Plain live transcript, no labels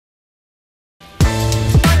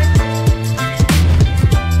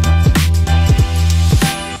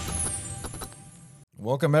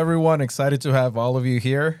Welcome, everyone. Excited to have all of you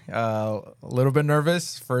here. A little bit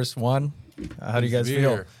nervous. First one. How do you guys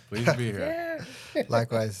feel? Please be here.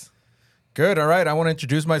 Likewise. Good. All right. I want to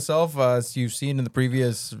introduce myself. As you've seen in the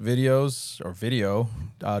previous videos or video,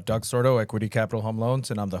 Doug Sordo, Equity Capital Home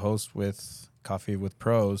Loans, and I'm the host with Coffee with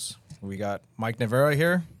Pros. We got Mike Navarro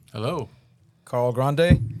here, Hello. Carl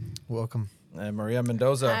Grande, Welcome. and Maria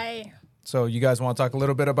Mendoza. Hi. So you guys want to talk a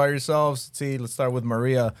little bit about yourselves? Let's start with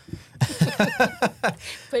Maria.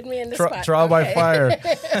 Put me in the spot. Trial by Okay.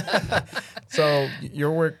 fire. So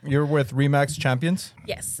you're with Remax Champions?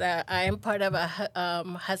 Yes, I am part of a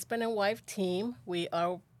husband and wife team. We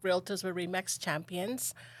are realtors with Remax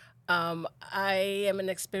Champions. I am an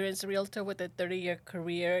experienced realtor with a 30-year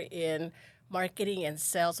career in marketing and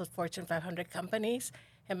sales with Fortune 500 companies.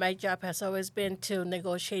 And my job has always been to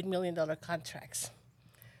negotiate million-dollar contracts.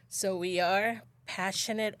 So we are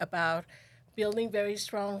passionate about building very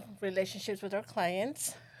strong relationships with our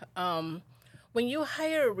clients. When you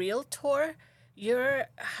hire a realtor, you're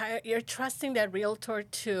trusting that realtor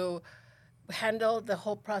to handle the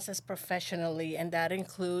whole process professionally, and that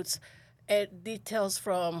includes details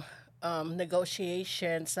from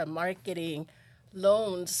negotiations, marketing,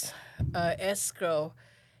 loans, escrow,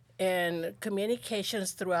 and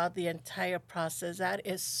communications throughout the entire process. That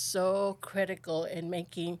is so critical in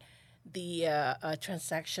making the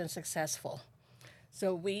transaction successful.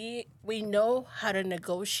 So we know how to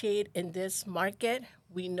negotiate in this market.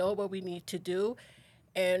 We know what we need to do.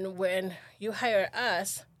 And when you hire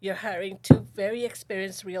us, you're hiring two very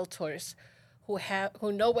experienced realtors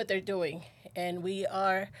who know what they're doing. And we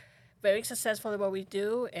are very successful at what we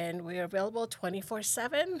do, and we are available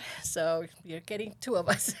 24/7. So you're getting two of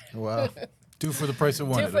us. Wow. Two for the price of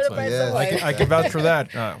one. Two it for looks the like. price Yeah. of I one. can vouch for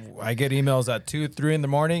that. I get emails at 2, 3 in the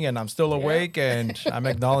morning, and I'm still awake, and I'm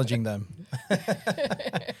acknowledging them. Well,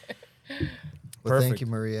 Perfect. thank you,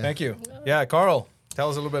 Maria. Thank you. Yeah, Carl, tell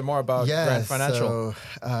us a little bit more about Grand Financial.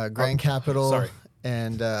 So Grand Capital. sorry.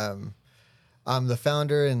 And I'm the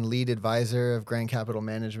founder and lead advisor of Grand Capital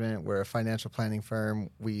Management. We're a financial planning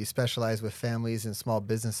firm. We specialize with families and small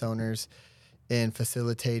business owners in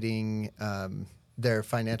facilitating their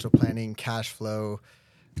financial planning, cash flow,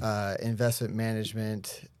 investment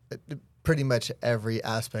management, pretty much every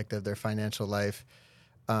aspect of their financial life.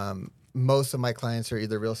 Most of my clients are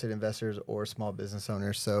either real estate investors or small business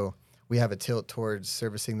owners, so we have a tilt towards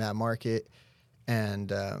servicing that market.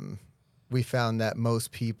 And we found that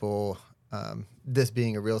most people, this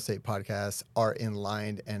being a real estate podcast, are in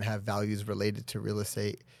line and have values related to real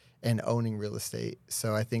estate and owning real estate.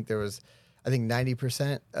 So I think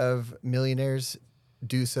 90% of millionaires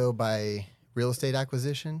do so by real estate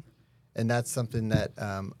acquisition. And that's something that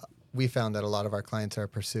we found that a lot of our clients are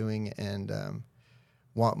pursuing and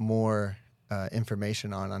want more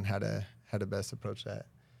information on how to best approach that.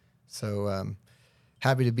 So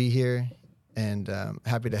happy to be here and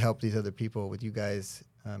happy to help these other people with you guys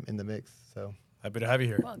in the mix. So Happy to have you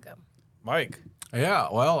here. Welcome. Mike. Yeah,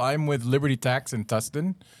 well, I'm with Liberty Tax in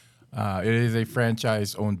Tustin. It is a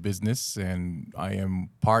franchise-owned business, and I am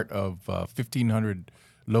part of 1,500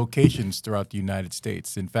 locations throughout the United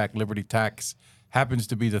States. In fact, Liberty Tax happens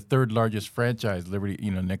to be the third largest franchise,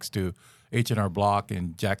 next to H&R Block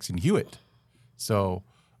and Jackson Hewitt. So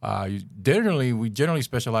we generally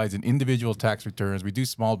specialize in individual tax returns. We do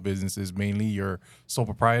small businesses, mainly your sole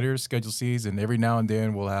proprietors, Schedule Cs, and every now and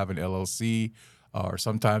then we'll have an LLC or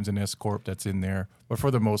sometimes an S Corp that's in there. But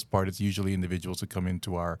for the most part, it's usually individuals who come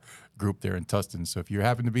into our group there in Tustin. So if you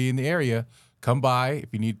happen to be in the area, come by. If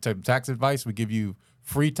you need tax advice, we give you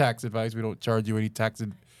free tax advice. We don't charge you any tax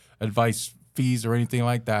advice fees or anything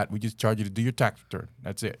like that. We just charge you to do your tax return.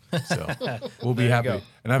 That's it. So we'll be happy. go.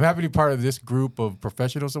 And I'm happy to be part of this group of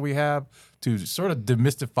professionals that we have to sort of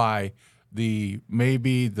demystify the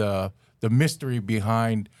mystery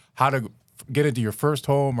behind how to get into your first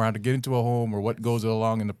home or how to get into a home or what goes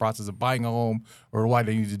along in the process of buying a home or what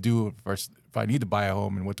I need to do if I need to buy a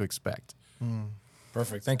home and what to expect.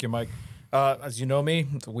 Perfect. Thank you, Mike. As you know me,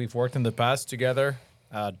 we've worked in the past together.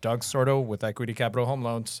 Doug Sordo with Equity Capital Home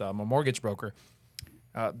Loans. I'm a mortgage broker.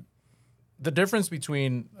 The difference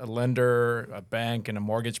between a lender, a bank, and a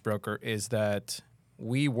mortgage broker is that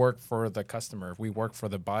we work for the customer. We work for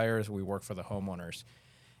the buyers. We work for the homeowners.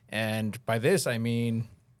 And by this, I mean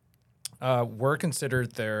we're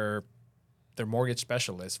considered their mortgage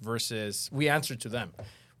specialists versus we answer to them.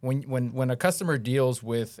 When a customer deals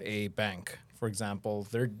with a bank, for example,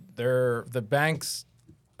 the bank's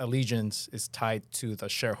allegiance is tied to the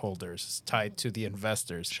shareholders, it's tied to the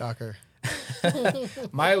investors. shocker.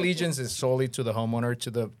 My allegiance is solely to the homeowner,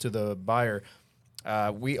 to the buyer.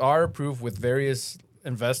 We are approved with various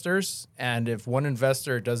investors, and if one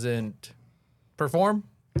investor doesn't perform,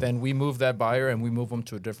 then we move that buyer and we move them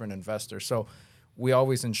to a different investor. So we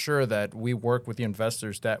always ensure that we work with the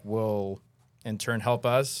investors that will in turn help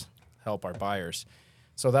us help our buyers.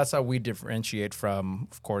 So that's how we differentiate from,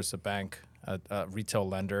 of course, a bank, a retail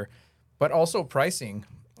lender, but also pricing.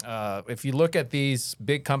 If you look at these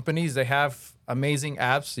big companies, they have amazing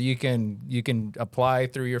apps. So you can apply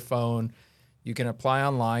through your phone, you can apply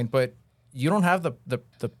online, but you don't have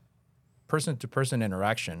the person-to-person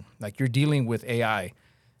interaction. Like you're dealing with AI,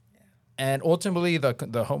 and ultimately the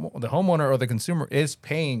homeowner or the consumer is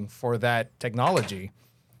paying for that technology,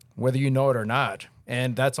 whether you know it or not.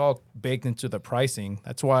 And that's all baked into the pricing.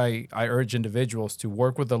 That's why I urge individuals to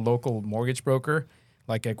work with a local mortgage broker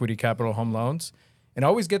like Equity Capital Home Loans and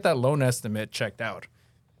always get that loan estimate checked out.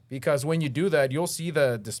 Because when you do that, you'll see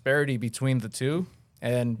the disparity between the two.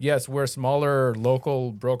 And yes, we're a smaller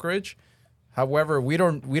local brokerage. However, we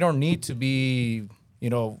don't need to be,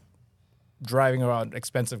 driving around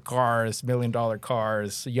expensive cars, $1 million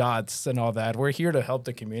cars, yachts, and all that. We're here to help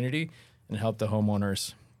the community and help the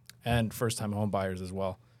homeowners and first-time home buyers as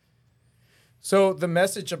well. So the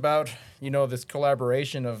message about, this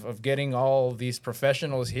collaboration of getting all these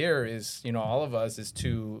professionals here is, all of us is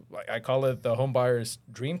to, I call it the home buyers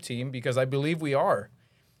dream team, because I believe we are.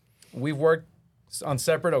 We've worked on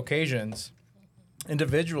separate occasions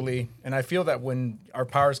individually, and I feel that when our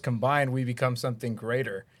powers combine, we become something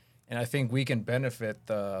greater. And I think we can benefit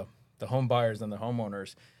the home buyers and the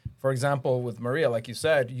homeowners. For example, with Maria, like you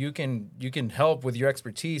said, you can help with your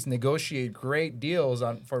expertise negotiate great deals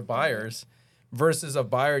for buyers versus a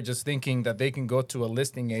buyer just thinking that they can go to a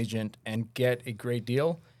listing agent and get a great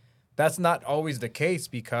deal. That's not always the case,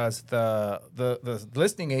 because the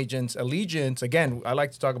listing agent's allegiance, again, I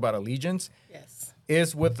like to talk about allegiance, Yes.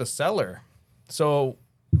 is with the seller. So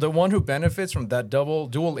the one who benefits from that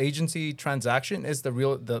dual agency transaction is the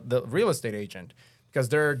real estate agent, because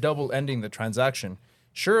they're double ending the transaction.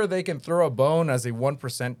 Sure, they can throw a bone as a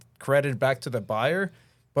 1% credit back to the buyer,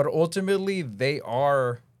 but ultimately they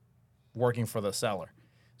are working for the seller.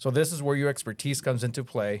 So this is where your expertise comes into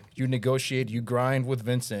play. You negotiate, you grind with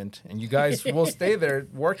Vincent, and you guys will stay there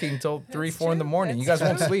working till 3, 4 in the morning. You guys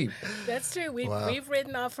won't sleep. That's true. We've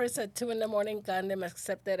written offers at 2 a.m, gotten them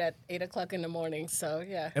accepted at 8 o'clock in the morning. So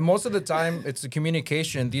yeah. And most of the time, it's the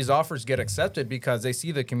communication. These offers get accepted because they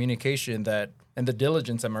see the communication and the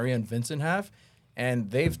diligence that Maria and Vincent have. And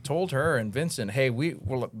they've told her and Vincent, hey,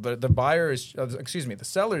 the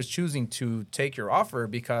seller is choosing to take your offer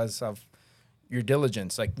because of your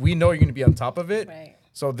diligence. Like, we know you're going to be on top of it. Right.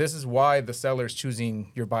 So this is why the seller is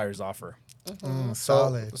choosing your buyer's offer.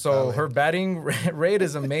 Solid. Her batting rate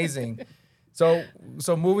is amazing. So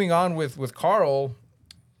moving on with Carl,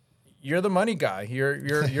 you're the money guy.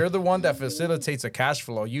 You're the one that facilitates a cash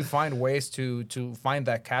flow. You find ways to find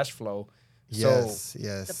that cash flow. Yes.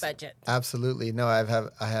 The budget. Absolutely. No, I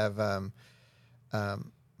have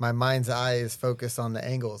my mind's eye is focused on the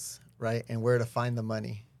angles, right? And where to find the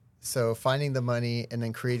money. So finding the money and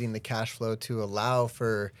then creating the cash flow to allow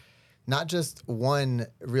for not just one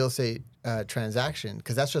real estate transaction,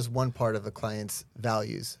 because that's just one part of a client's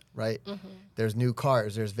values, right? Mm-hmm. There's new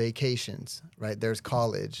cars, there's vacations, right? There's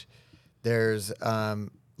college, there's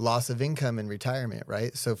loss of income and retirement,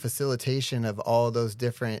 right? So facilitation of all those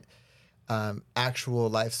different actual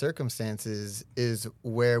life circumstances is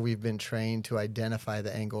where we've been trained to identify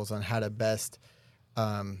the angles on how to best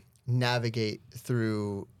navigate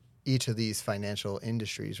through each of these financial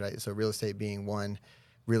industries, right? So real estate being one,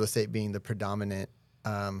 real estate being the predominant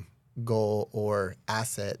goal or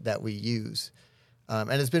asset that we use.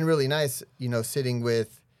 And it's been really nice, sitting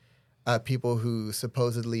with people who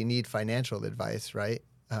supposedly need financial advice, right?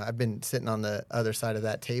 I've been sitting on the other side of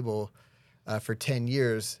that table for 10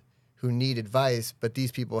 years who need advice, but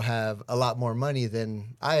these people have a lot more money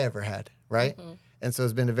than I ever had, right? Mm-hmm. And so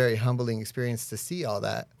it's been a very humbling experience to see all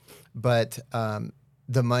that. But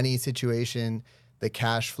the money situation, the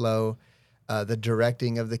cash flow, the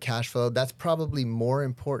directing of the cash flow, that's probably more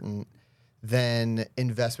important than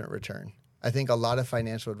investment return. I think a lot of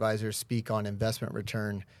financial advisors speak on investment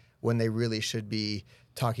return when they really should be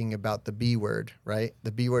talking about the B word, right?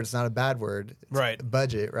 The B word is not a bad word. It's right.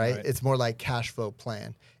 Budget, right? It's more like cash flow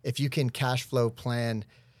plan. If you can cash flow plan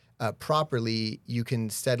properly, you can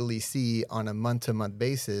steadily see on a month-to-month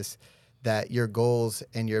basis that your goals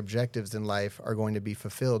and your objectives in life are going to be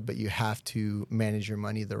fulfilled, but you have to manage your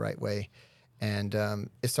money the right way. And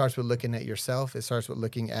it starts with looking at yourself. It starts with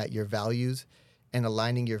looking at your values and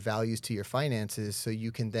aligning your values to your finances so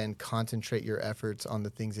you can then concentrate your efforts on the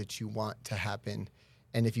things that you want to happen.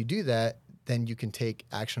 And if you do that, then you can take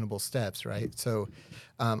actionable steps, right? So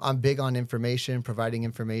I'm big on information, providing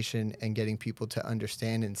information, and getting people to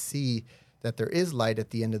understand and see that there is light at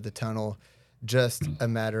the end of the tunnel. Just a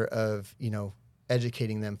matter of,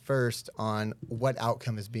 educating them first on what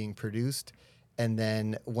outcome is being produced. And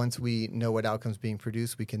then once we know what outcomes being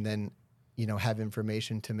produced, we can then, have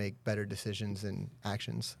information to make better decisions and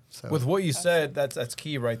actions. So With what you said, that's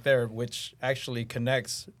key right there, which actually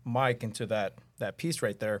connects Mike into that piece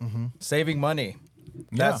right there. Saving money.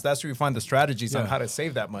 That's where you find the strategies on how to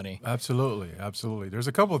save that money. Absolutely. There's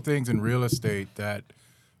a couple of things in real estate that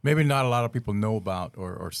maybe not a lot of people know about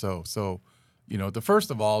or so. So, the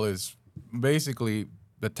first of all is basically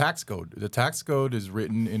the tax code. The tax code is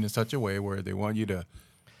written in such a way where they want you to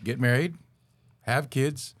get married, have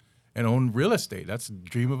kids, and own real estate. That's the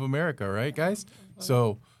dream of America, right, guys?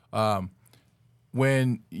 So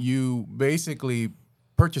when you basically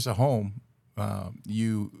purchase a home,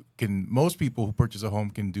 most people who purchase a home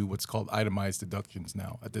can do what's called itemized deductions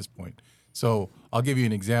now at this point. So I'll give you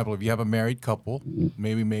an example. If you have a married couple,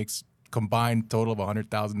 maybe makes combined total of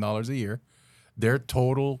 $100,000 a year, their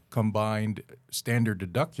total combined standard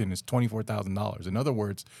deduction is $24,000. In other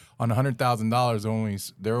words, on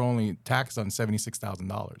 $100,000, they're only taxed on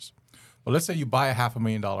 $76,000. But let's say you buy a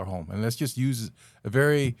 $500,000 home, and let's just use a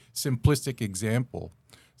very simplistic example.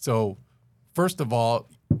 So first of all,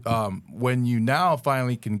 when you now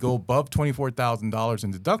finally can go above $24,000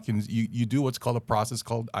 in deductions, you do what's called a process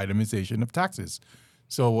called itemization of taxes.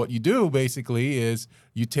 So what you do basically is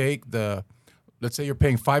you take let's say you're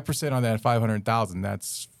paying 5% on that $500,000.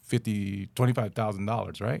 That's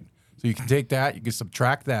 $25,000, right? So you can take that, you can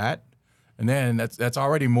subtract that, and then that's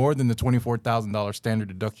already more than the $24,000 standard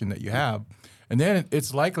deduction that you have. And then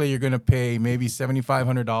it's likely you're going to pay maybe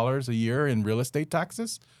 $7,500 a year in real estate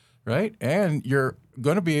taxes, right? And you're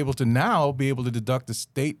going to be able to deduct the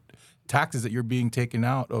state taxes that you're being taken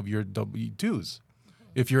out of your W-2s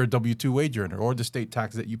if you're a W-2 wage earner, or the state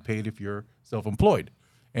tax that you paid if you're self-employed.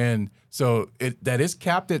 And so that is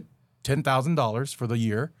capped at $10,000 for the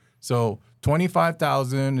year. So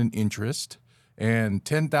 $25,000 in interest and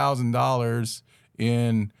 $10,000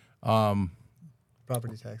 in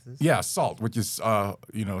property taxes. Yeah, SALT, which is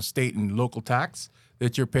state and local tax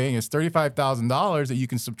that you're paying is $35,000 that you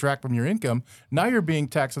can subtract from your income. Now you're being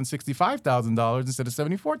taxed on $65,000 instead of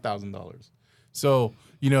 $74,000. So,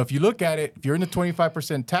 if you look at it, if you're in the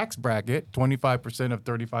 25% tax bracket, 25% of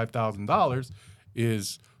 $35,000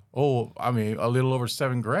 is a little over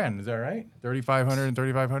 $7,000. Is that right? 3,500 and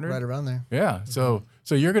 3,500. Right around there. Yeah. So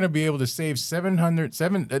you're going to be able to save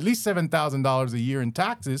at least $7,000 a year in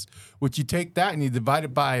taxes, which you take that and you divide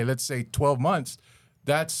it by, let's say, 12 months.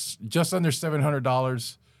 That's just under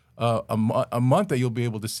 $700 a month that you'll be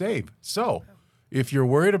able to save. So if you're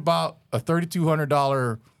worried about a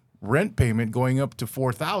 $3,200 rent payment going up to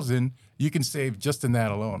 $4,000, you can save just in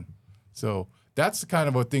that alone. So that's the kind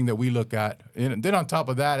of a thing that we look at. And then on top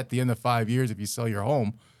of that, at the end of 5 years, if you sell your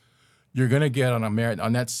home, you're going to get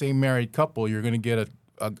on that same married couple, you're going to get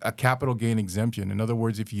a capital gain exemption. In other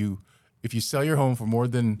words, if you sell your home for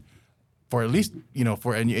at least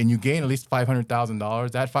and you gain at least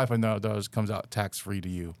 $500,000, that $500,000 comes out tax free to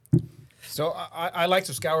you. So I like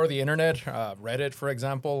to scour the internet, Reddit, for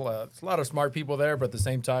example. There's a lot of smart people there, but at the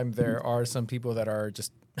same time, there are some people that are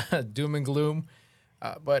just doom and gloom.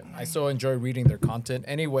 But I so enjoy reading their content.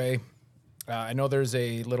 Anyway, I know there's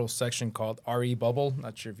a little section called RE Bubble.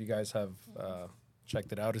 Not sure if you guys have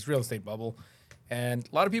checked it out. It's Real Estate Bubble. And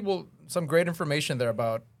a lot of people, some great information there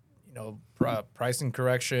about, pricing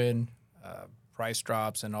correction, price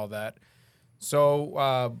drops and all that.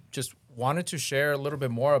 So just wanted to share a little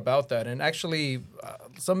bit more about that. And actually,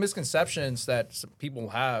 some misconceptions that some people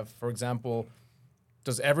have. For example,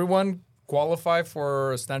 does everyone qualify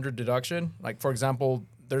for a standard deduction? Like, for example,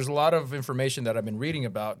 there's a lot of information that I've been reading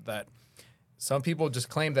about that some people just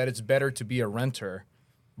claim that it's better to be a renter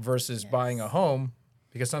versus buying a home,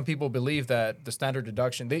 because some people believe that the standard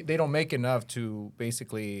deduction, they don't make enough to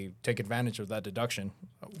basically take advantage of that deduction.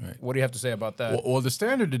 Right. What do you have to say about that? Well, the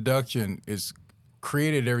standard deduction is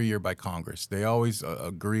created every year by Congress. They always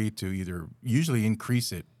agree to usually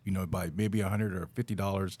increase it, by maybe $100 or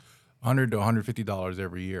 $50, $100 to $150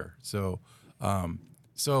 every year. So,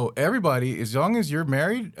 so everybody, as long as you're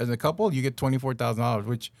married as a couple, you get $24,000,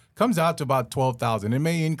 which comes out to about $12,000. It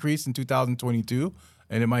may increase in 2022,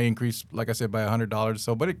 and it might increase, like I said, by $100 or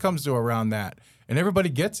so, but it comes to around that, and everybody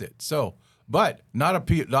gets it. So, but not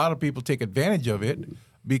a lot of people take advantage of it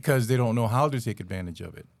because they don't know how to take advantage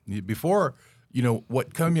of it. Before,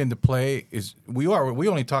 what come into play is we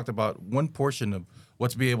only talked about one portion of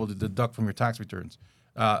what's be able to deduct from your tax returns.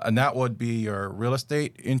 And that would be your real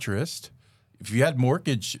estate interest, If you had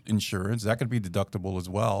mortgage insurance, that could be deductible as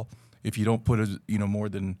well. If you don't put more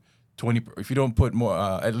than 20, if you don't put more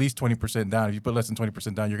at least 20% down, if you put less than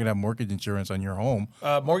 20% down, you're gonna have mortgage insurance on your home.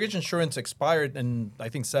 Mortgage insurance expired in I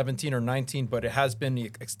think 17 or 19, but it has been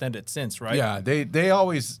extended since, right? Yeah, they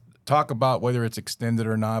always talk about whether it's extended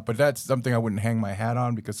or not, but that's something I wouldn't hang my hat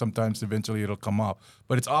on because sometimes eventually it'll come up.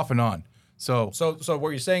 But it's off and on. So what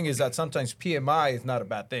you're saying is that sometimes PMI is not a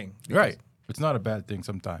bad thing. right. It's not a bad thing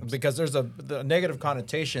sometimes. Because there's the negative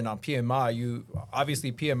connotation on PMI.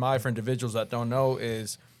 Obviously PMI, for individuals that don't know,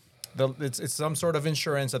 is it's some sort of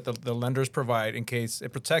insurance that the lenders provide in case it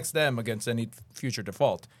protects them against any future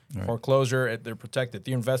default. Right. Foreclosure, they're protected.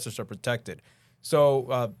 The investors are protected.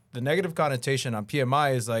 So the negative connotation on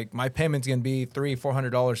PMI is like my payment's gonna be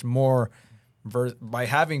 $300-$400 more by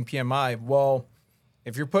having PMI. Well,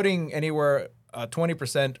 if you're putting anywhere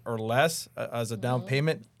 20% or less as a down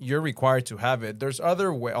payment, you're required to have it. There's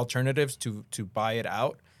other alternatives to buy it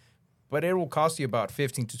out, but it will cost you about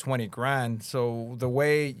 15 to 20 grand. So the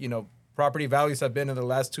way, property values have been in the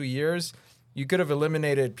last 2 years, you could have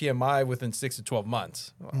eliminated PMI within 6 to 12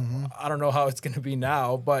 months. I don't know how it's going to be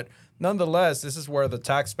now, but nonetheless, this is where the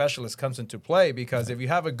tax specialist comes into play, because if you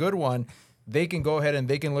have a good one, they can go ahead and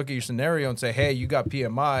they can look at your scenario and say, hey, you got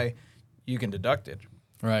PMI, you can deduct it.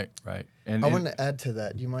 Right. And I want to add to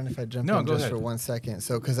that. Do you mind if I jump in go just ahead. for 1 second?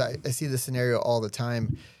 So, because I see the scenario all the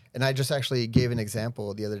time, and I just actually gave an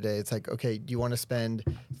example the other day. It's like, okay, do you want to spend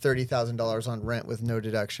 $30,000 on rent with no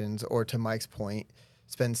deductions, or to Mike's point,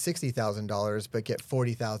 spend $60,000 but get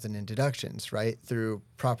 $40,000 in deductions, right, through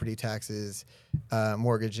property taxes,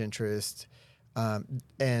 mortgage interest,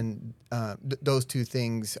 and those two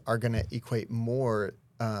things are going to equate more.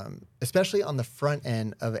 Especially on the front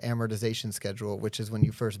end of an amortization schedule, which is when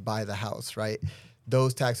you first buy the house, right?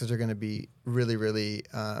 Those taxes are going to be really, really,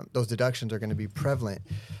 those deductions are going to be prevalent.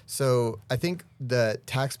 So I think the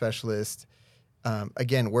tax specialist,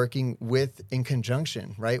 again, working in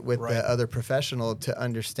conjunction, right, with the other professional to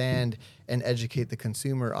understand and educate the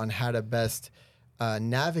consumer on how to best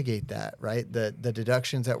navigate that, right? The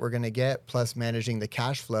deductions that we're going to get plus managing the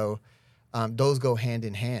cash flow. Those go hand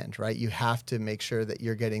in hand, right? You have to make sure that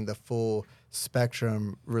you're getting the full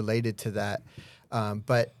spectrum related to that.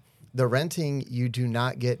 But the renting, you do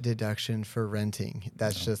not get deduction for renting.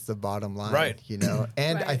 That's just the bottom line, Right.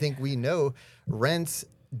 And Right. I think we know rents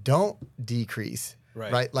don't decrease,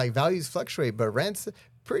 right? Like values fluctuate, but rents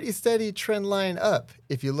pretty steady trend line up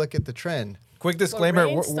if you look at the trend. Quick disclaimer.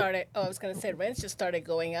 Well, I was going to say rents just started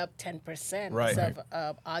going up 10% Right. as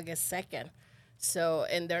of August 2nd. So,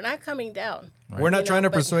 and they're not coming down. We're not trying to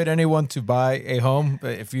but- persuade anyone to buy a home.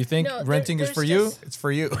 But if you think No, renting is there's for you, just- it's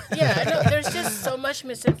for you. Yeah, no, there's just so much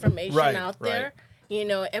misinformation Right, out there.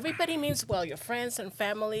 Everybody means well, your friends and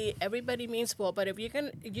family, everybody means well, but if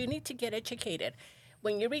you need to get educated.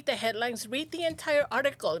 When you read the headlines, read the entire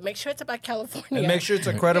article. Make sure it's about California. And make sure it's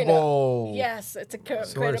a credible. Yes, it's a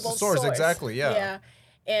credible Source, exactly, yeah.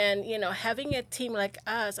 And having a team like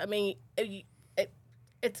us, I mean,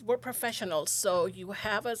 we're professionals, so you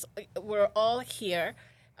have us. We're all here.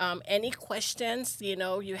 Any questions?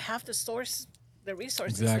 You have to source the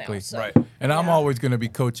resources Exactly. now. So, Right. And I'm always going to be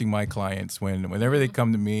coaching my clients whenever they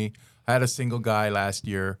come to me. I had a single guy last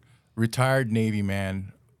year, retired Navy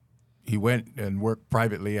man. He went and worked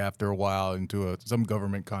privately after a while into some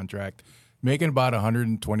government contract, making about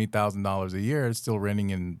 $120,000 a year, still renting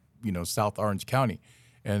in South Orange County.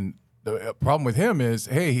 And the problem with him is,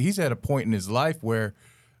 hey, he's at a point in his life where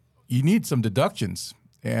you need some deductions,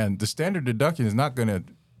 and the standard deduction is not going to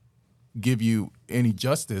give you any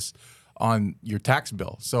justice on your tax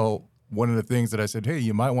bill. So one of the things that I said, hey,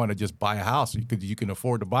 you might want to just buy a house because you can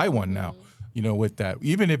afford to buy one now, with that,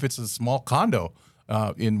 even if it's a small condo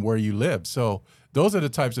in where you live. So those are the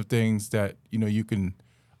types of things that,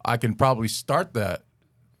 I can probably start that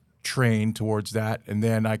train towards that. And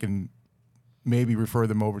then I can maybe refer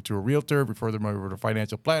them over to a realtor, refer them over to a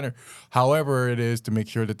financial planner, however it is, to make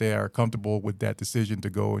sure that they are comfortable with that decision to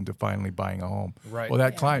go into finally buying a home. Right. Well,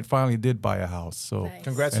 that client finally did buy a house. So Nice.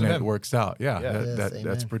 Congrats and to it him. works out. Yeah, Yes, that's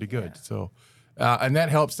amen. pretty good. So, and that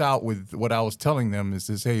helps out with what I was telling them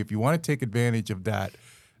is, hey, if you want to take advantage of that,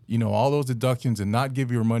 all those deductions and not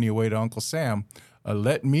give your money away to Uncle Sam,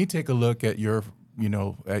 let me take a look at your,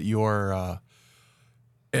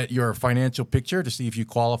 at your financial picture to see if you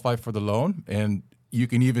qualify for the loan, and you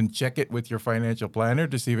can even check it with your financial planner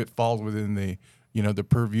to see if it falls within the, the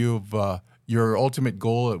purview of your ultimate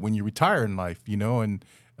goal when you retire in life, and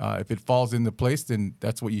if it falls into place, then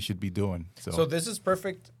that's what you should be doing. So this is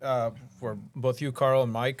perfect for both you, Carl,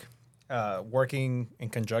 and Mike, working in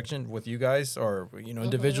conjunction with you guys, or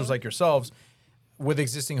individuals like yourselves with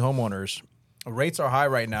existing homeowners. rates are high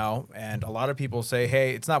right now, and a lot of people say,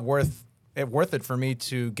 hey, it's not worth it for me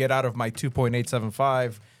to get out of my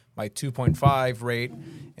 2.875, my 2.5 rate,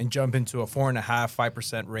 and jump into a 4.5%,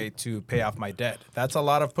 5% rate to pay off my debt. That's a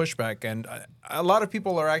lot of pushback, and a lot of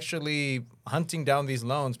people are actually hunting down these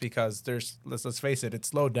loans because let's face it, it's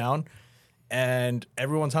slowed down, and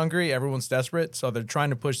everyone's hungry, everyone's desperate, so they're trying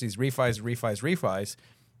to push these refis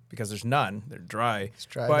because there's none. They're dry. It's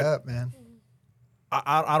dried up, man.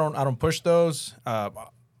 I don't push those.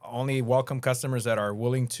 Only welcome customers that are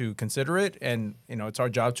willing to consider it, and it's our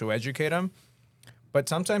job to educate them. But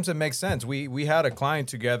sometimes it makes sense. We had a client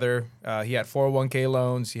together. He had 401k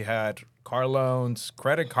loans. He had car loans,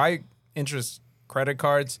 high interest credit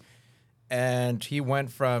cards, and he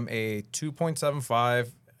went from a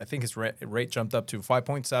 2.75. I think his rate jumped up to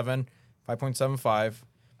 5.7, 5.75.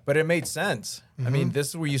 But it made sense. I mean, this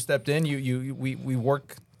is where you stepped in. We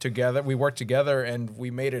work together. We worked together, and we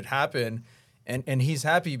made it happen. And he's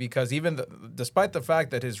happy because despite the fact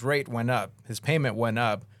that his rate went up, his payment went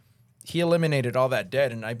up, he eliminated all that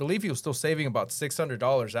debt. And I believe he was still saving about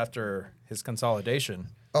 $600 after his consolidation.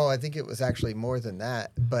 Oh, I think it was actually more than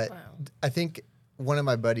that. But I think one of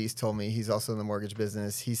my buddies told me, he's also in the mortgage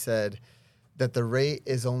business, he said that the rate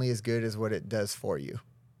is only as good as what it does for you.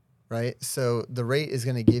 Right? So the rate is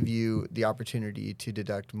going to give you the opportunity to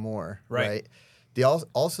deduct more. Right?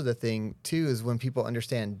 Also the thing, too, is when people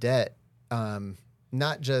understand debt,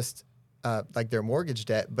 not just like their mortgage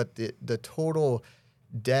debt, but the total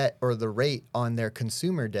debt or the rate on their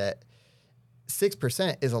consumer debt,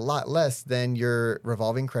 6% is a lot less than your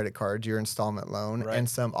revolving credit card, your installment loan, and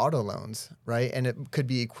some auto loans, right? And it could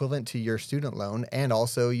be equivalent to your student loan and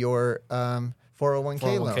also your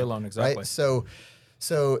 401k loan. Exactly. Right?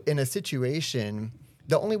 So in a situation,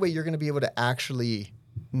 the only way you're going to be able to actually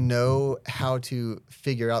know how to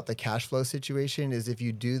figure out the cash flow situation is if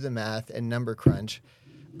you do the math and number crunch.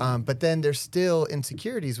 But then there's still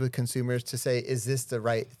insecurities with consumers to say, is this the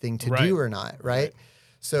right thing to do or not, right?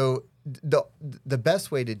 So the best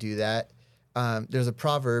way to do that, there's a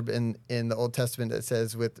proverb in the Old Testament that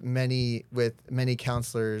says with many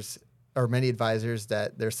counselors or many advisors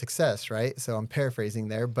that there's success, right? So I'm paraphrasing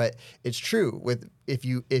there, but it's true. If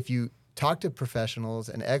you talk to professionals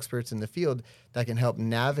and experts in the field that can help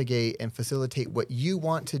navigate and facilitate what you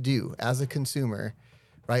want to do as a consumer,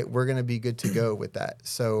 right? We're going to be good to go with that.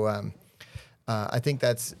 So I think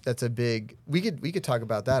that's a big. We could talk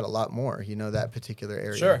about that a lot more. That particular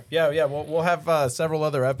area. Sure. Yeah. We'll have several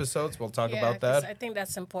other episodes. We'll talk about that. I think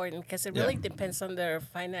that's important because it really depends on their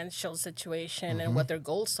financial situation and what their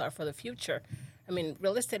goals are for the future. I mean,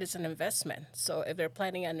 real estate is an investment. So if they're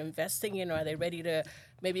planning on investing, are they ready to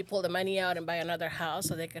maybe pull the money out and buy another house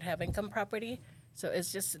so they could have income property? So it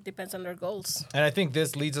depends on their goals. And I think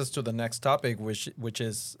this leads us to the next topic, which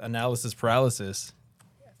is analysis paralysis.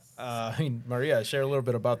 Maria, share a little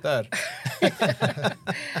bit about that.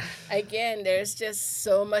 Again, there's just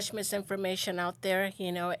so much misinformation out there.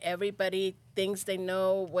 Everybody thinks they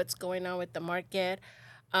know what's going on with the market.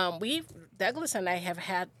 Douglas and I have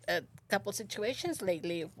had a couple situations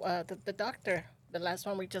lately. The doctor, the last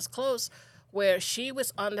one we just closed, where she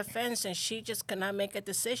was on the fence and she just could not make a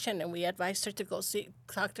decision, and we advised her to go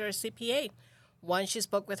talk to her CPA. Once she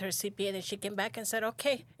spoke with her CPA, then she came back and said,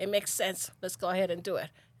 okay, it makes sense. Let's go ahead and do it.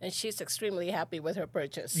 And she's extremely happy with her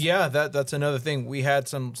purchase. Yeah, that's another thing. We had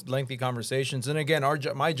some lengthy conversations. And again,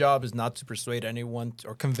 my job is not to persuade anyone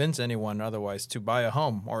or convince anyone otherwise to buy a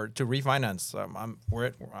home or to refinance.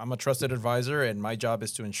 I'm a trusted advisor, and my job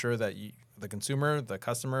is to ensure that the consumer, the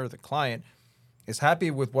customer, the client is happy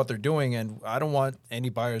with what they're doing. And I don't want any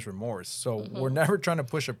buyer's remorse. So we're never trying to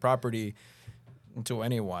push a property to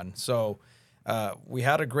anyone. So we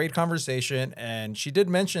had a great conversation, and she did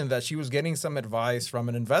mention that she was getting some advice from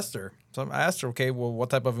an investor. So I asked her, okay, well, what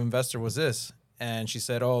type of investor was this? And she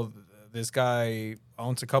said, oh, this guy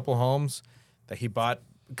owns a couple homes that he bought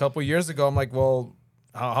a couple years ago. I'm like, well,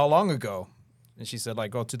 how long ago? And she said,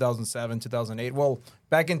 2007, 2008. Well,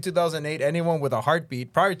 back in 2008, anyone with a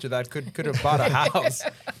heartbeat prior to that could have bought a house.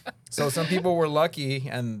 So some people were lucky,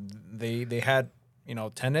 and they had,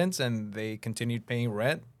 tenants, and they continued paying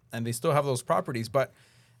rent. And they still have those properties. But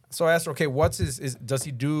so I asked her, okay, does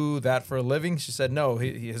he do that for a living? She said, no,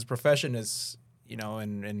 his profession is,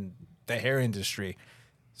 in the hair industry.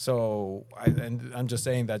 So I'm just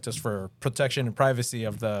saying that just for protection and privacy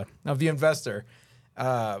of the investor.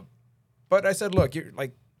 But I said, look,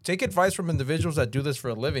 take advice from individuals that do this for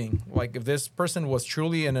a living. Like if this person was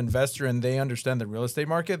truly an investor and they understand the real estate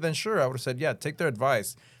market, then sure, I would have said, yeah, take their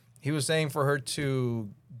advice. He was saying for her to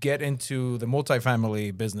get into the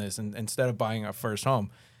multifamily business and instead of buying a first home.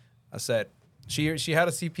 I said, she had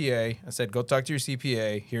a CPA. I said, go talk to your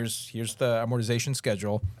CPA. Here's the amortization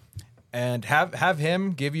schedule, and have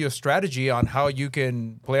him give you a strategy on how you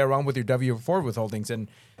can play around with your W-4 withholdings. And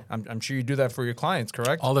I'm sure you do that for your clients,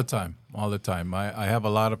 correct? All the time. I have a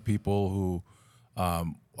lot of people who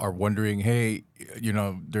are wondering, hey,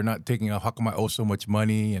 they're not taking out, how come I owe so much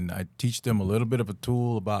money? And I teach them a little bit of a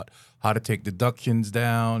tool about how to take deductions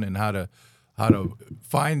down and how to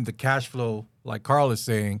find the cash flow, like Carl is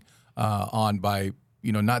saying, on by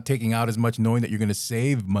not taking out as much, knowing that you're going to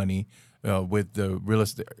save money with the real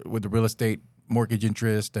estate mortgage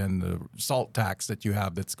interest and the SALT tax that you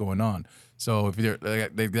have that's going on. So if you're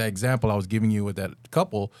the example I was giving you with that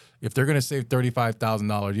couple, if they're going to save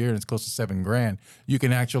 $35,000 a year and it's close to $7,000, you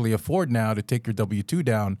can actually afford now to take your W-2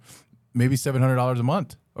 down maybe $700 a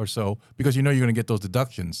month or so, because you're going to get those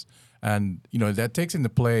deductions. And that takes into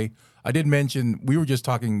play. I did mention, we were just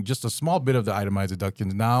talking just a small bit of the itemized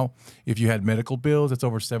deductions. Now, if you had medical bills, that's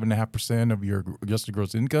over 7.5% of your adjusted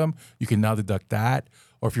gross income. You can now deduct that.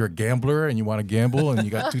 Or if you're a gambler and you want to gamble and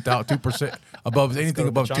you got 2% above anything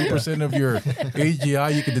above 2% of your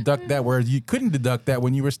AGI, you can deduct that. Whereas you couldn't deduct that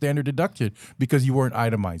when you were standard deduction because you weren't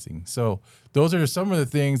itemizing. So those are some of the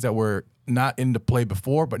things that were not into play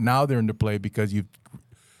before, but now they're into play because you've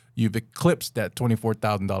eclipsed that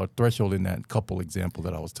 $24,000 threshold in that couple example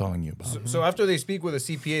that I was telling you about. So after they speak with a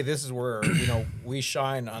CPA, this is where we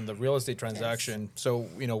shine on the real estate transaction. Yes. So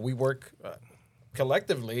we work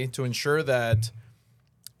collectively to ensure that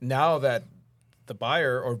now that the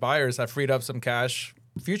buyer or buyers have freed up some cash,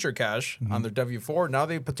 future cash on their W-4, now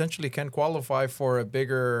they potentially can qualify for a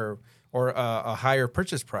bigger or a higher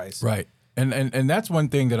purchase price. Right, and that's one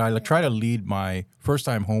thing that I try to lead my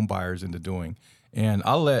first-time home buyers into doing. And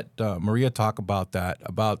I'll let Maria talk about that,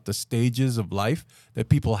 about the stages of life that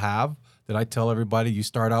people have. That I tell everybody, you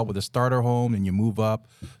start out with a starter home and you move up,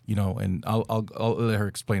 and I'll let her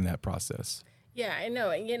explain that process. Yeah, I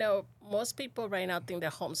know. Most people right now think their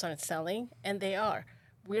homes aren't selling, and they are.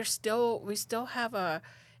 We still have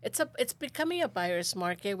it's becoming a buyer's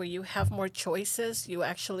market where you have more choices. You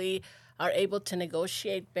actually are able to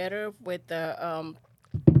negotiate better with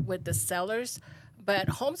the sellers. But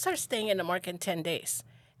homes are staying in the market in 10 days.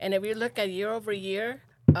 And if you look at year over year,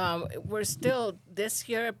 we're still, this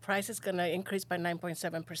year, price is going to increase by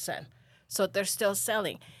 9.7%. So they're still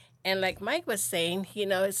selling. And like Mike was saying,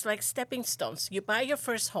 it's like stepping stones. You buy your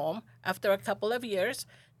first home after a couple of years,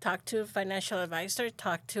 talk to a financial advisor,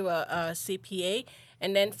 talk to a CPA,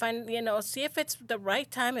 and then see if it's the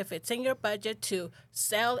right time, if it's in your budget to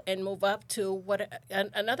sell and move up to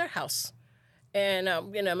another house. And,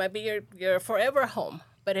 it might be your forever home,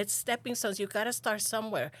 but it's stepping stones. You got to start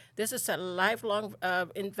somewhere. This is a lifelong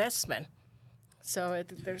investment. So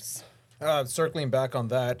there's... Circling back on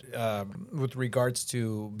that, with regards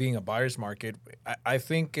to being a buyer's market, I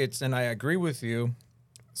think and I agree with you,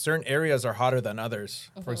 certain areas are hotter than others.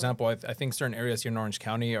 Mm-hmm. For example, I think certain areas here in Orange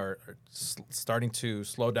County are starting to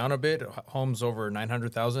slow down a bit. Homes over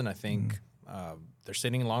 900,000, I think they're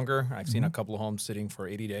sitting longer. I've seen a couple of homes sitting for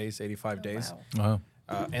 80 days, 85 days. Wow.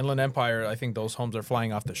 Inland Empire, I think those homes are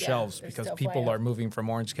flying off the shelves because people are moving from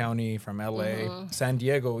Orange County, from LA, San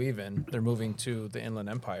Diego even. They're moving to the Inland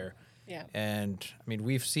Empire. Yeah. And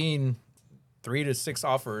we've seen 3 to 6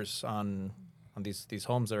 offers on these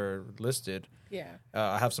homes that are listed. Yeah.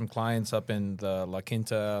 I have some clients up in the La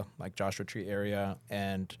Quinta, like Joshua Tree area,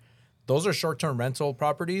 and those are short-term rental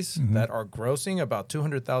properties that are grossing about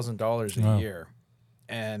 $200,000 a year,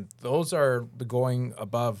 and those are going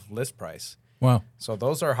above list price. Wow. So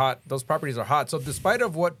those are hot. Those properties are hot. So despite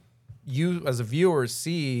of what you as a viewer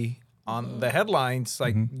see on the headlines,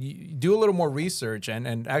 like you do a little more research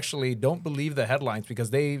and actually don't believe the headlines because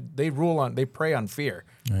they prey on fear.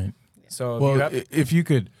 Right. So if you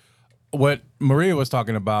could, what Maria was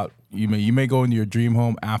talking about, you may go into your dream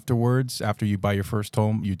home afterwards. After you buy your first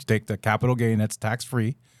home, you take the capital gain that's tax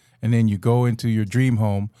free, and then you go into your dream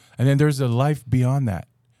home, and then there's a life beyond that.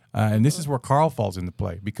 And this is where Carl falls into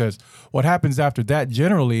play, because what happens after that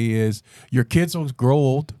generally is your kids will grow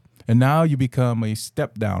old, and now you become a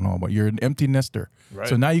step down home. You're an empty nester. Right.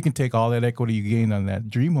 So now you can take all that equity you gained on that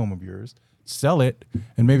dream home of yours, sell it,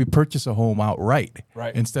 and maybe purchase a home outright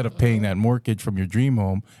instead of paying that mortgage from your dream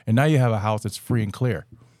home. And now you have a house that's free and clear.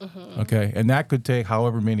 Okay. And that could take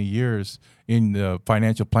however many years in the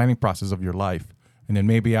financial planning process of your life. And then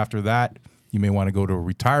maybe after that, you may want to go to a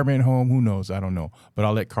retirement home. Who knows? I don't know. But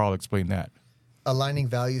I'll let Carl explain that. Aligning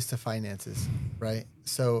values to finances, right?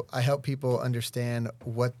 So I help people understand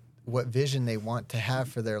what vision they want to have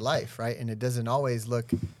for their life, right? And it doesn't always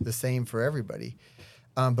look the same for everybody.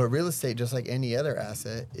 But real estate, just like any other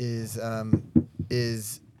asset, is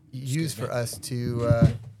use for us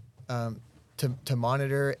to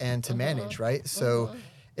monitor and to manage, right? So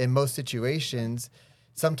in most situations,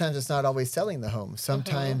 sometimes it's not always selling the home.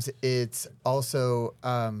 Sometimes it's also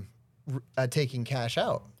taking cash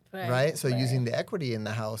out, right? So using the equity in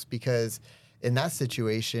the house, because in that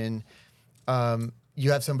situation,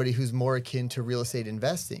 you have somebody who's more akin to real estate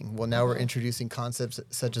investing. Well, now we're introducing concepts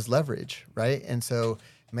such as leverage, right? And so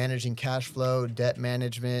managing cash flow, debt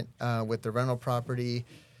management with the rental property,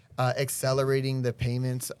 accelerating the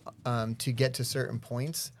payments to get to certain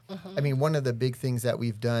points. I mean, one of the big things that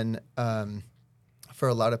we've done for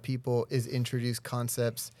a lot of people is introduce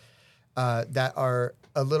concepts that are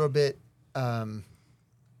a little bit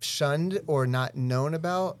shunned or not known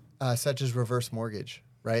about, such as reverse mortgage,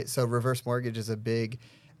 right? So reverse mortgage is a big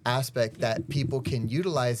aspect that people can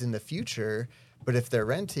utilize in the future, but if they're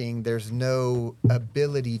renting, there's no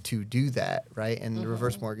ability to do that, right? And the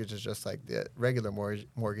reverse mortgage is just like the regular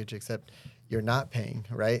mortgage, except you're not paying,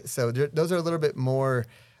 right? So those are a little bit more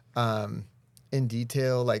in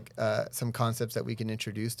detail, like some concepts that we can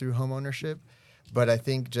introduce through home ownership. But I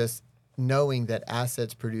think just knowing that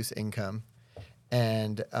assets produce income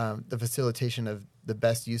and the facilitation of the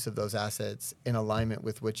best use of those assets in alignment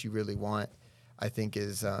with what you really want, I think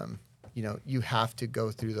is, you have to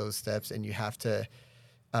go through those steps, and you have to,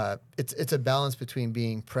 it's a balance between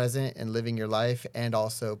being present and living your life and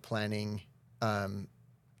also planning, 5,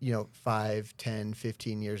 10,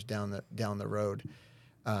 15 years down the road.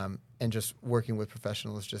 And just working with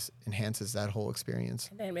professionals just enhances that whole experience.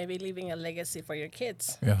 And then maybe leaving a legacy for your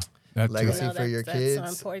kids. Yeah. That too. Legacy You know, for your that's kids. so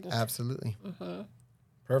important. Absolutely.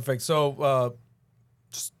 Perfect. So,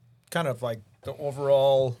 just kind of like the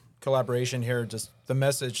overall collaboration here, just the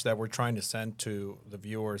message that we're trying to send to the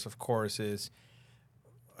viewers, of course, is,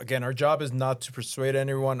 again, our job is not to persuade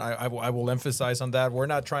anyone. I will emphasize on that. We're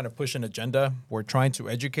not trying to push an agenda. We're trying to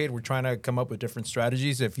educate. We're trying to come up with different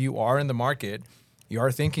strategies. If you are in the market, you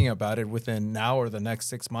are thinking about it within now or the next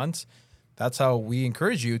 6 months, that's how we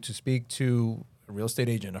encourage you to speak to a real estate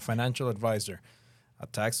agent, a financial advisor, a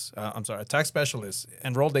tax specialist,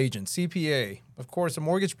 enrolled agent, CPA, of course, a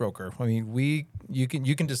mortgage broker. I mean, you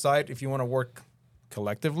can decide if you want to work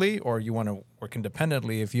collectively or you want to work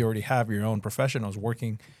independently if you already have your own professionals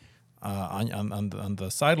working on the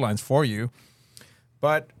sidelines for you.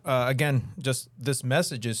 But again, just this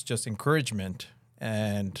message is just encouragement.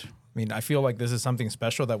 And I mean, I feel like this is something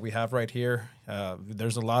special that we have right here.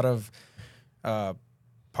 There's a lot of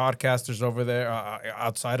podcasters over there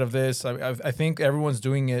outside of this. I think everyone's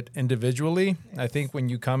doing it individually. I think when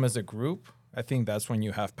you come as a group, I think that's when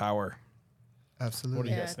you have power. Absolutely. What do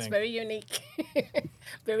you Yeah, guys it's think? very unique.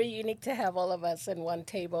 Very unique to have all of us in one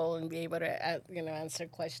table and be able to, answer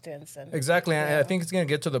questions. And Exactly. And Yeah. I think it's going to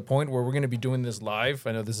get to the point where we're going to be doing this live.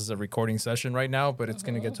 I know this is a recording session right now, but it's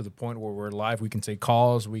going to get to the point where we're live. We can take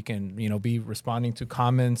calls. We can, be responding to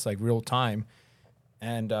comments like real time.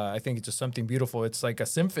 And I think it's just something beautiful. It's like a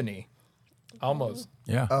symphony almost.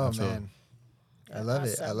 Yeah. Oh, absolutely. man. I love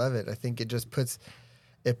it. I awesome. love it. I think it just puts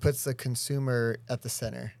the consumer at the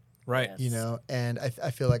center. Right. Yes. And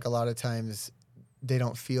I feel like a lot of times they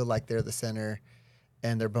don't feel like they're the center,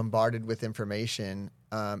 and they're bombarded with information,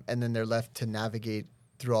 and then they're left to navigate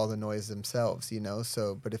through all the noise themselves,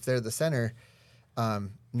 So, but if they're the center,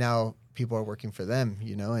 now people are working for them,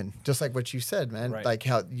 and just like what you said, man, Right. like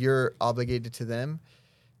how you're obligated to them.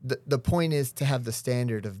 The point is to have the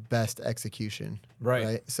standard of best execution,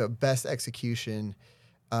 Right. So best execution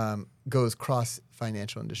goes cross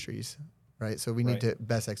financial industries. Right, so we need Right. to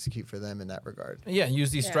best execute for them in that regard. Yeah, use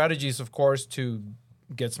these strategies, of course, to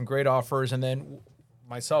get some great offers. And then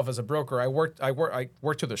myself as a broker, I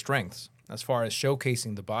work to their strengths as far as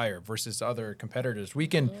showcasing the buyer versus other competitors. We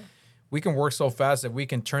can work so fast that we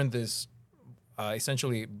can turn this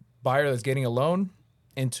essentially buyer that's getting a loan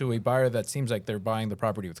into a buyer that seems like they're buying the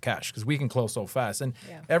property with cash, because we can close so fast. And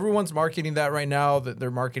everyone's marketing that right now, that they're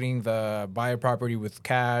marketing the buy a property with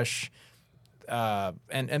cash.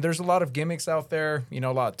 And there's a lot of gimmicks out there, a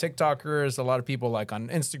lot of TikTokers, a lot of people like on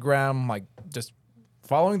Instagram, like just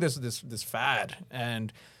following this fad.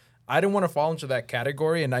 And I didn't want to fall into that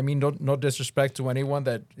category. And I mean, no disrespect to anyone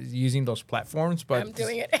that is using those platforms, but I'm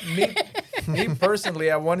doing it. me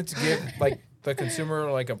personally, I wanted to give like the consumer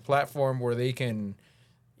like a platform where they can,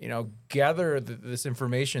 gather this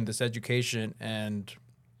information, this education. And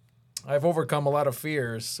I've overcome a lot of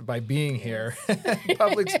fears by being here,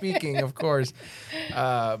 public speaking, of course.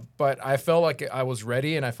 But I felt like I was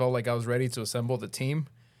ready, and I felt like I was ready to assemble the team.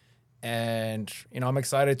 And, I'm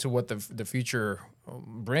excited to what the future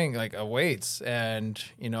awaits. And,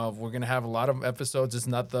 we're going to have a lot of episodes. It's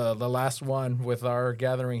not the last one with our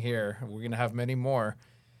gathering here. We're going to have many more.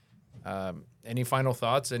 Any final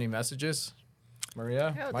thoughts? Any messages,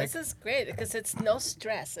 Maria? Oh, Mike? this is great because it's no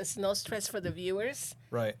stress. It's no stress for the viewers.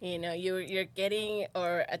 Right. You know, you're getting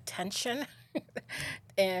our attention,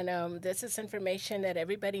 and this is information that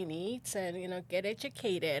everybody needs. And get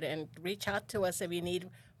educated and reach out to us if you need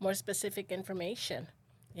more specific information.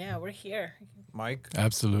 Yeah, we're here. Mike?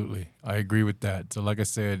 Absolutely. I agree with that. So like I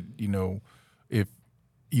said, if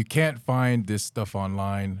you can't find this stuff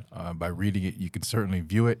online by reading it, you can certainly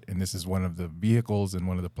view it. And this is one of the vehicles and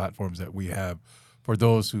one of the platforms that we have for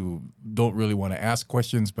those who don't really want to ask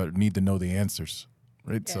questions but need to know the answers,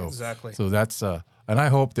 right? Yes. So Exactly. So that's and I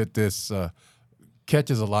hope that this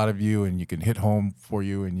catches a lot of you and you can hit home for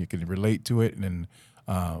you and you can relate to it and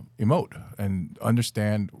emote and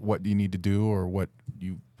understand what you need to do or what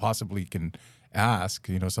you possibly can ask.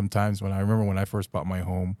 Sometimes when I first bought my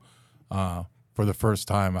home for the first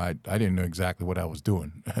time, I didn't know exactly what I was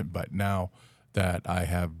doing. But now that I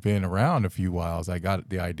have been around a few whiles, I got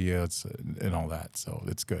the ideas and all that. So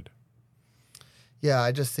it's good. Yeah,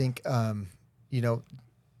 I just think,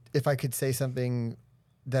 if I could say something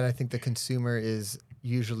that I think the consumer is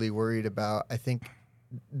usually worried about, I think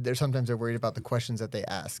sometimes they're worried about the questions that they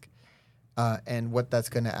ask and what that's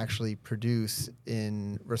going to actually produce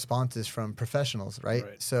in responses from professionals, right?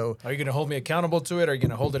 Right. So, Are you going to hold me accountable to it? Are you going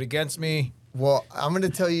to hold it against me? well, I'm going to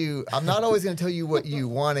tell you, I'm not always going to tell you what you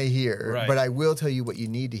want to hear, Right. but I will tell you what you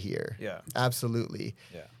need to hear. Yeah. Absolutely.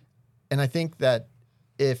 Yeah. And I think that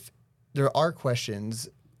if there are questions,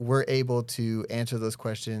 we're able to answer those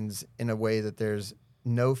questions in a way that there's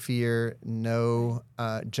no fear, no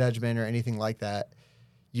judgment or anything like that.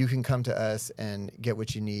 You can come to us and get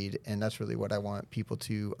what you need. And that's really what I want people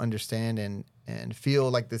to understand and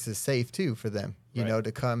feel like this is safe too for them, Right.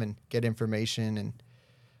 to come and get information and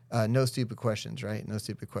no stupid questions, right? No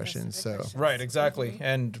stupid questions. stupid So questions. Right, exactly.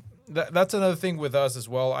 And that's another thing with us as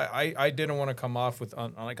well. I didn't want to come off with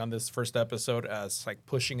on this first episode as like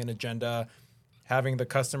pushing an agenda, having the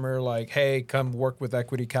customer like, hey, come work with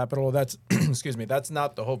Equity Capital. That's excuse me. That's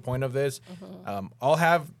not the whole point of this. I'll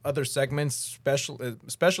have other segments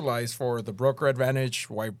specialized for the broker advantage,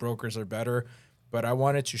 why brokers are better. But I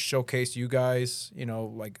wanted to showcase you guys,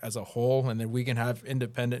 like as a whole, and then we can have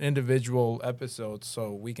independent, individual episodes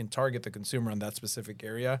so we can target the consumer on that specific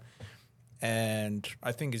area. And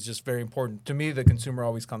I think it's just very important. To me, the consumer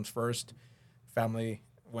always comes first. Family,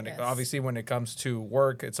 Yes. obviously when it comes to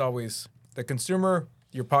work, it's always the consumer.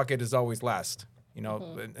 Your pocket is always last.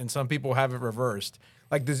 And some people have it reversed.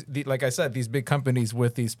 Like like I said, these big companies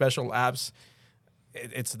with these special apps,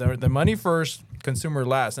 it's the money first, consumer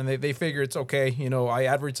last, and they figure it's okay. I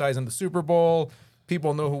advertise in the Super Bowl.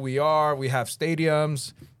 People know who we are. We have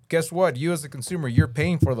stadiums. Guess what? You as a consumer, you're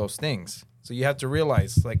paying for those things. So you have to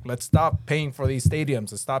realize, like, let's stop paying for these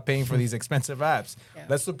stadiums. Let's stop paying for these expensive apps. Yeah.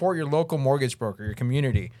 Let's support your local mortgage broker, your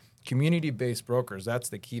community-based brokers. That's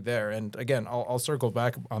the key there. And again, I'll circle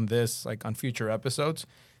back on this like on future episodes,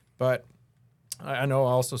 but I know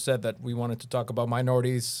I also said that we wanted to talk about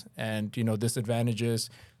minorities and disadvantages.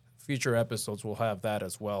 Future episodes will have that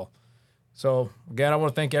as well. So again, I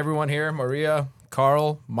want to thank everyone here, Maria,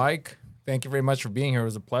 Carl, Mike. Thank you very much for being here. It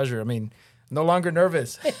was a pleasure. I mean, no longer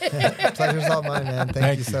nervous. pleasure's all mine, man.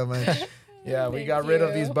 Thank you so much. Yeah, we Thank got rid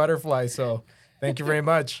of these you. butterflies. So thank you very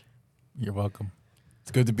much. You're welcome.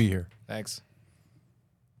 It's good to be here. Thanks.